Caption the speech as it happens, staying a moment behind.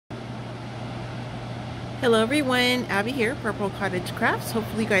Hello everyone, Abby here, Purple Cottage Crafts.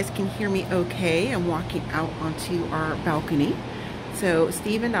 Hopefully you guys can hear me okay. I'm walking out onto our balcony. So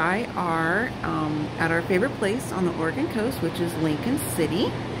Steve and I are at our favorite place on the Oregon coast, which is Lincoln City.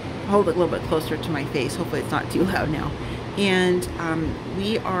 I'll hold it a little bit closer to my face. Hopefully it's not too loud now. And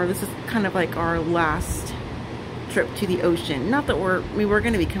this is kind of like our last trip to the ocean. Not that we're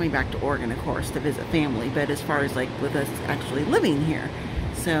going to be coming back to Oregon, of course, to visit family, but as far as like with us actually living here.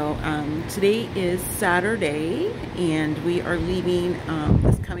 So today is Saturday and we are leaving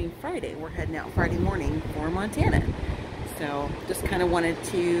this coming Friday. We're heading out Friday morning for Montana. So just kind of wanted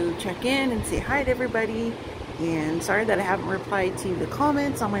to check in and say hi to everybody. And sorry that I haven't replied to the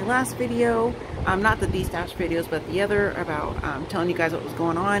comments on my last video. Not the D-Stash videos, but the other about telling you guys what was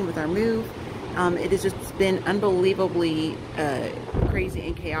going on with our move. It has just been unbelievably crazy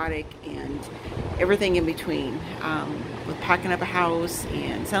and chaotic and everything in between, with packing up a house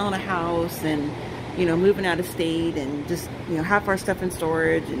and selling a house and, you know, moving out of state and just, you know, half our stuff in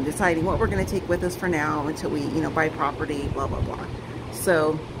storage and deciding what we're going to take with us for now until we, you know, buy property, blah, blah, blah.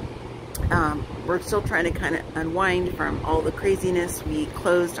 So we're still trying to kind of unwind from all the craziness. We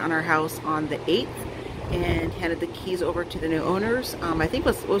closed on our house on the 8th. And handed the keys over to the new owners. I think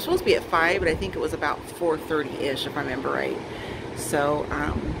it was supposed to be at 5, but I think it was about 4:30-ish, if I remember right. So,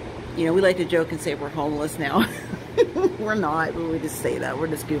 you know, we like to joke and say we're homeless now. We're not, but we just say that. We're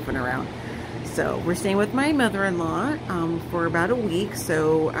just goofing around. So, we're staying with my mother-in-law for about a week.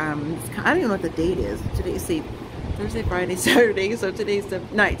 So, I don't even know what the date is. Today's Thursday, Friday, Saturday. So, today's the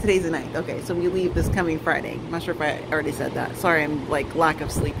 9th. Okay, so we leave this coming Friday. I'm not sure if I already said that. Sorry, I'm like lack of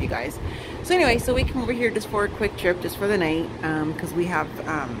sleep, you guys. So anyway, so we come over here just for a quick trip, just for the night, because we have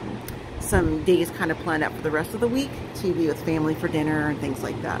some days kind of planned out for the rest of the week to be with family for dinner and things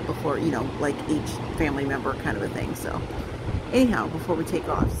like that before, you know, like each family member kind of a thing. So anyhow, before we take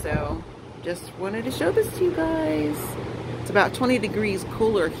off, so just wanted to show this to you guys. It's about 20 degrees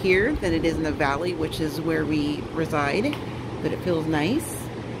cooler here than it is in the valley, which is where we reside, but it feels nice.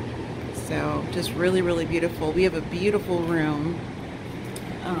 So just really, really beautiful. We have a beautiful room.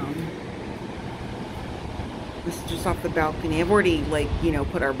 This is just off the balcony. I've already, like, you know,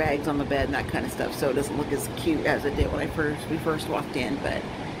 put our bags on the bed and that kind of stuff, so it doesn't look as cute as it did when we first walked in, but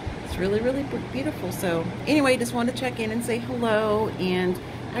it's really, really beautiful. So anyway, just wanted to check in and say hello, and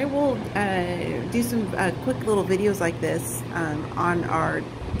I will do some quick little videos like this on our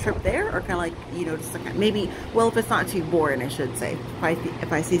trip there, or kind of like, you know, just like maybe, well, if it's not too boring, I should say.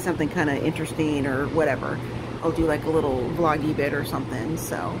 If I see something kind of interesting or whatever, I'll do like a little vloggy bit or something.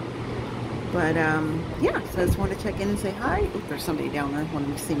 So. But, yeah, so I just wanted to check in and say hi. If there's somebody down there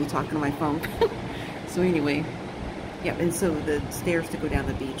wanting to see me talking to my phone. So anyway, yeah, and so the stairs to go down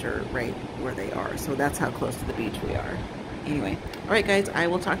the beach are right where they are. So that's how close to the beach we are. Anyway, all right, guys, I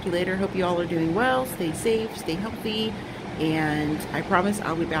will talk to you later. Hope you all are doing well. Stay safe, stay healthy. And I promise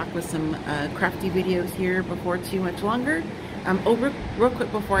I'll be back with some crafty videos here before too much longer. Real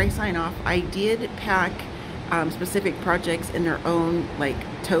quick before I sign off, I did pack specific projects in their own, like,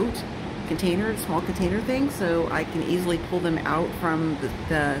 tote container, small container thing, so I can easily pull them out from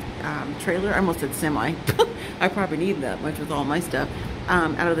the trailer. I almost said semi. I probably need that much with all my stuff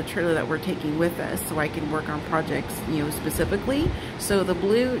out of the trailer that we're taking with us, so I can work on projects, you know, specifically. So the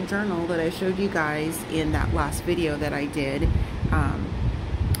blue journal that I showed you guys in that last video that I did,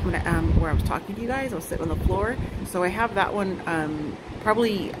 where I was talking to you guys, I was sitting on the floor. So I have that one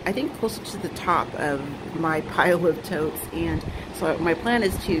probably, I think, closer to the top of my pile of totes. And so my plan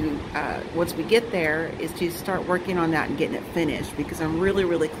is to, once we get there, is to start working on that and getting it finished, because I'm really,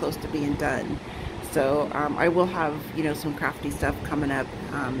 really close to being done. So I will have, you know, some crafty stuff coming up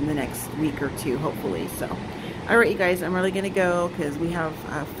in the next week or two, hopefully. So, all right, you guys, I'm really going to go because we have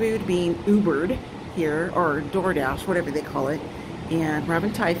food being Ubered here, or DoorDash, whatever they call it. And we're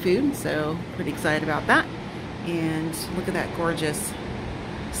having Thai food, so pretty excited about that. And look at that gorgeous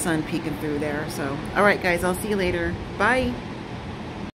sun peeking through there. So, all right, guys, I'll see you later. Bye.